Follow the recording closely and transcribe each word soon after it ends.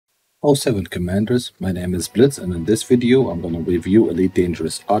Oh 7 Commanders, my name is Blitz, and in this video I'm going to review Elite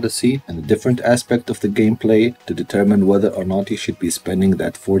Dangerous Odyssey and a different aspect of the gameplay to determine whether or not you should be spending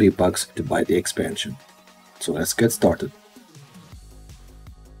that $40 to buy the expansion. So let's get started.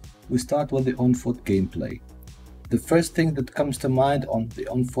 We start with the on-foot gameplay. The first thing that comes to mind on the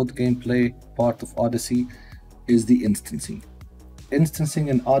on-foot gameplay part of Odyssey is the instancing. Instancing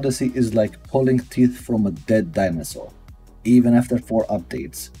in Odyssey is like pulling teeth from a dead dinosaur, even after 4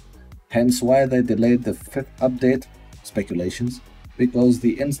 updates. Hence why they delayed the 5th update, speculations, because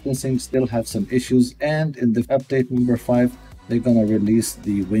the instancing still have some issues, and in the update number 5 they're gonna release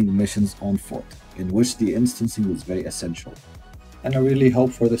the wing missions on foot, in which the instancing is very essential. And I really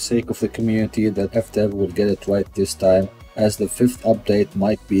hope for the sake of the community that FDev will get it right this time, as the 5th update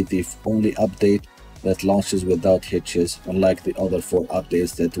might be the only update that launches without hitches, unlike the other 4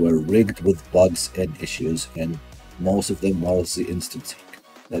 updates that were rigged with bugs and issues, and most of them was the instancing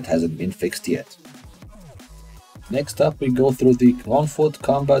that hasn't been fixed yet. Next up, we go through the on-foot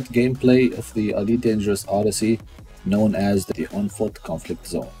combat gameplay of the Elite Dangerous Odyssey, known as the on-foot conflict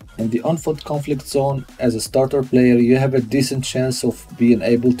zone. In the on-foot conflict zone, as a starter player, you have a decent chance of being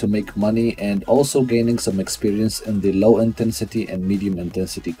able to make money and also gaining some experience in the low intensity and medium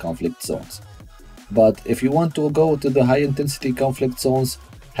intensity conflict zones. But if you want to go to the high intensity conflict zones,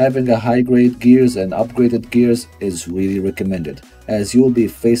 having a high-grade gears and upgraded gears is really recommended, as you will be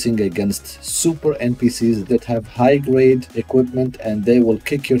facing against super NPCs that have high-grade equipment and they will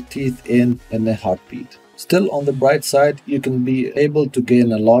kick your teeth in a heartbeat. Still, on the bright side, you can be able to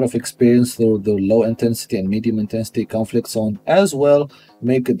gain a lot of experience through the low intensity and medium intensity conflict zone, as well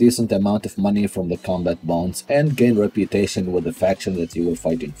make a decent amount of money from the combat bonds and gain reputation with the faction that you were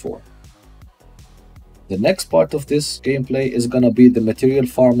fighting for. The next part of this gameplay is gonna be the material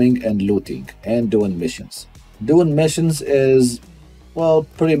farming and looting and doing missions. Doing missions is, well,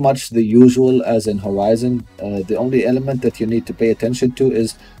 pretty much the usual as in Horizon. The only element that you need to pay attention to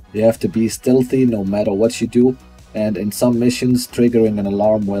is you have to be stealthy no matter what you do, and in some missions triggering an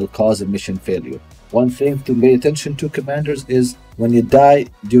alarm will cause a mission failure. One thing to pay attention to, commanders, is when you die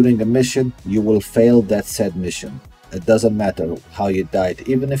during a mission, you will fail that said mission. It doesn't matter how you died.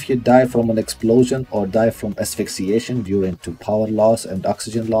 Even if you die from an explosion or die from asphyxiation due to power loss and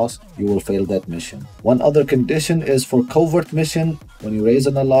oxygen loss, you will fail that mission. One other condition is for covert mission, when you raise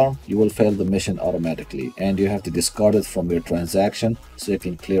an alarm, you will fail the mission automatically, and you have to discard it from your transaction so you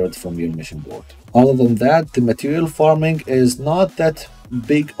can clear it from your mission board. Other than that, the material farming is not that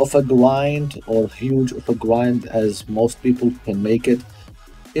big of a grind or huge of a grind as most people can make it.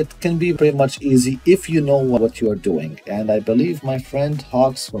 It can be pretty much easy if you know what you are doing, and I believe my friend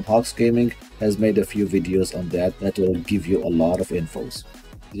Hawks from Hawks Gaming has made a few videos on that will give you a lot of infos.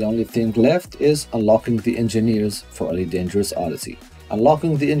 The only thing left is unlocking the engineers for Elite Dangerous Odyssey.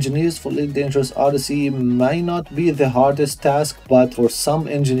 Unlocking the engineers for Elite Dangerous Odyssey may not be the hardest task, but for some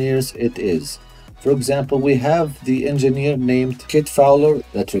engineers it is. For example, we have the engineer named Kit Fowler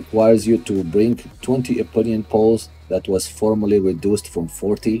that requires you to bring 20 opinion poles that was formerly reduced from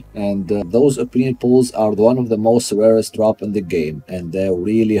 40, and those opinion poles are one of the most rarest drop in the game, and they're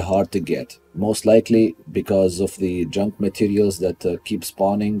really hard to get, most likely because of the junk materials that keep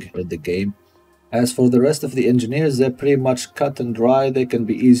spawning in the game. As for the rest of the engineers, they're pretty much cut and dry. They can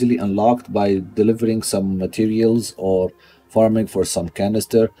be easily unlocked by delivering some materials or farming for some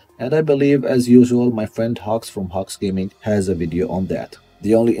canister, and I believe, as usual, my friend Hawks from Hawks Gaming has a video on that.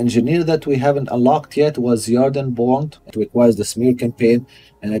 The only engineer that we haven't unlocked yet was Yarden Bond. It requires the smear campaign,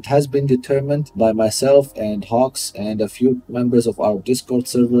 and it has been determined by myself and Hawks and a few members of our Discord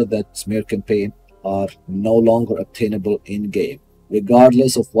server that smear campaign are no longer obtainable in-game.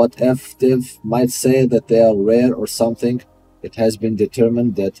 Regardless of what FDev might say that they are rare or something, it has been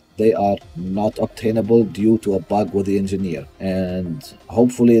determined that they are not obtainable due to a bug with the engineer, and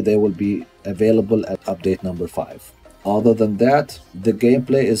hopefully they will be available at update number 5. Other than that, the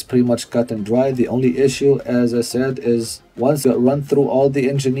gameplay is pretty much cut and dry. The only issue, as I said, is once you run through all the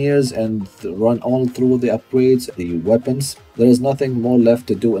engineers and run all through the upgrades, the weapons, there is nothing more left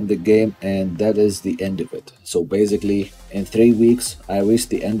to do in the game, and that is the end of it. So basically, in 3 weeks, I reached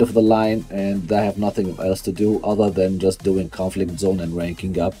the end of the line, and I have nothing else to do other than just doing conflict zone and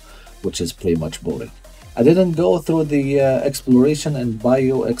ranking up, which is pretty much boring. I didn't go through the exploration and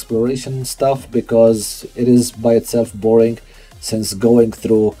bio exploration stuff because it is by itself boring, since going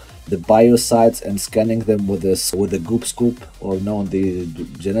through the bio sites and scanning them with a goop scoop, or known the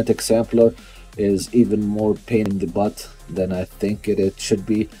genetic sampler, is even more pain in the butt than I think it should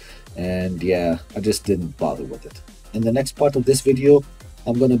be, and yeah, I just didn't bother with it. In the next part of this video,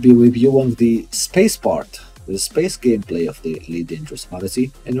 I'm going to be reviewing the space part the space gameplay of the Elite Dangerous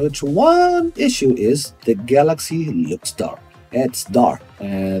Odyssey, in which one issue is the galaxy looks dark. It's dark,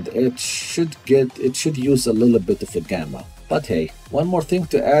 and it should use a little bit of a gamma. But hey, one more thing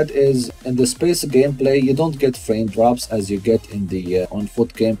to add is in the space gameplay you don't get frame drops as you get in the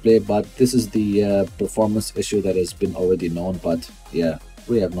on-foot gameplay, but this is the performance issue that has been already known, but yeah,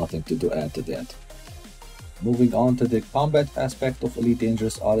 we have nothing to add to that. Moving on to the combat aspect of Elite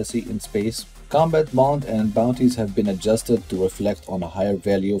Dangerous Odyssey in space, combat bond and bounties have been adjusted to reflect on a higher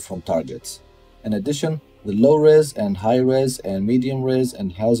value from targets. In addition, the low-res and high-res and medium-res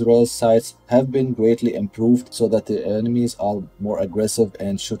and high-res sights have been greatly improved so that the enemies are more aggressive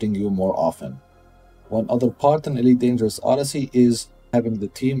and shooting you more often. One other part in Elite Dangerous Odyssey is having the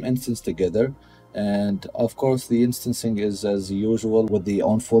team instance together, and of course the instancing is as usual with the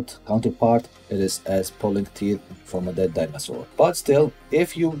on-foot counterpart. It is as pulling teeth from a dead dinosaur. But still,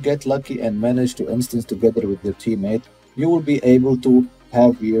 if you get lucky and manage to instance together with your teammate, you will be able to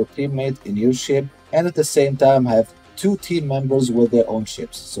have your teammate in your ship and at the same time have two team members with their own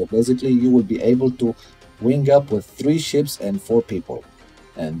ships. So basically you will be able to wing up with 3 ships and 4 people,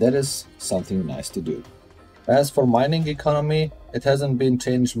 and that is something nice to do. As for mining economy, it hasn't been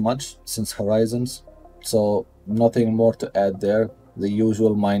changed much since Horizons, so nothing more to add there. The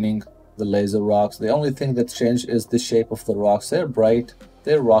usual mining, the laser rocks. The only thing that changed is the shape of the rocks. They're bright,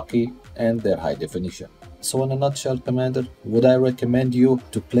 they're rocky, and they're high definition. So in a nutshell, Commander, would I recommend you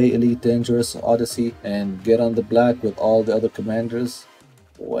to play Elite Dangerous Odyssey and get on the black with all the other commanders?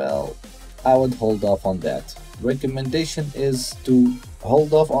 Well, I would hold off on that. Recommendation is to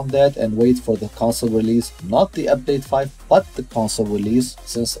hold off on that and wait for the console release, not the update 5 but the console release,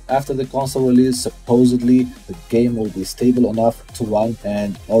 since after the console release supposedly the game will be stable enough to run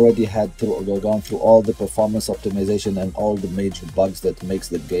and already gone through all the performance optimization and all the major bugs that makes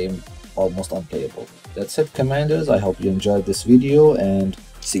the game almost unplayable. That's it, Commanders. I hope you enjoyed this video and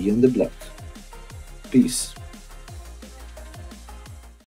see you in the black. Peace.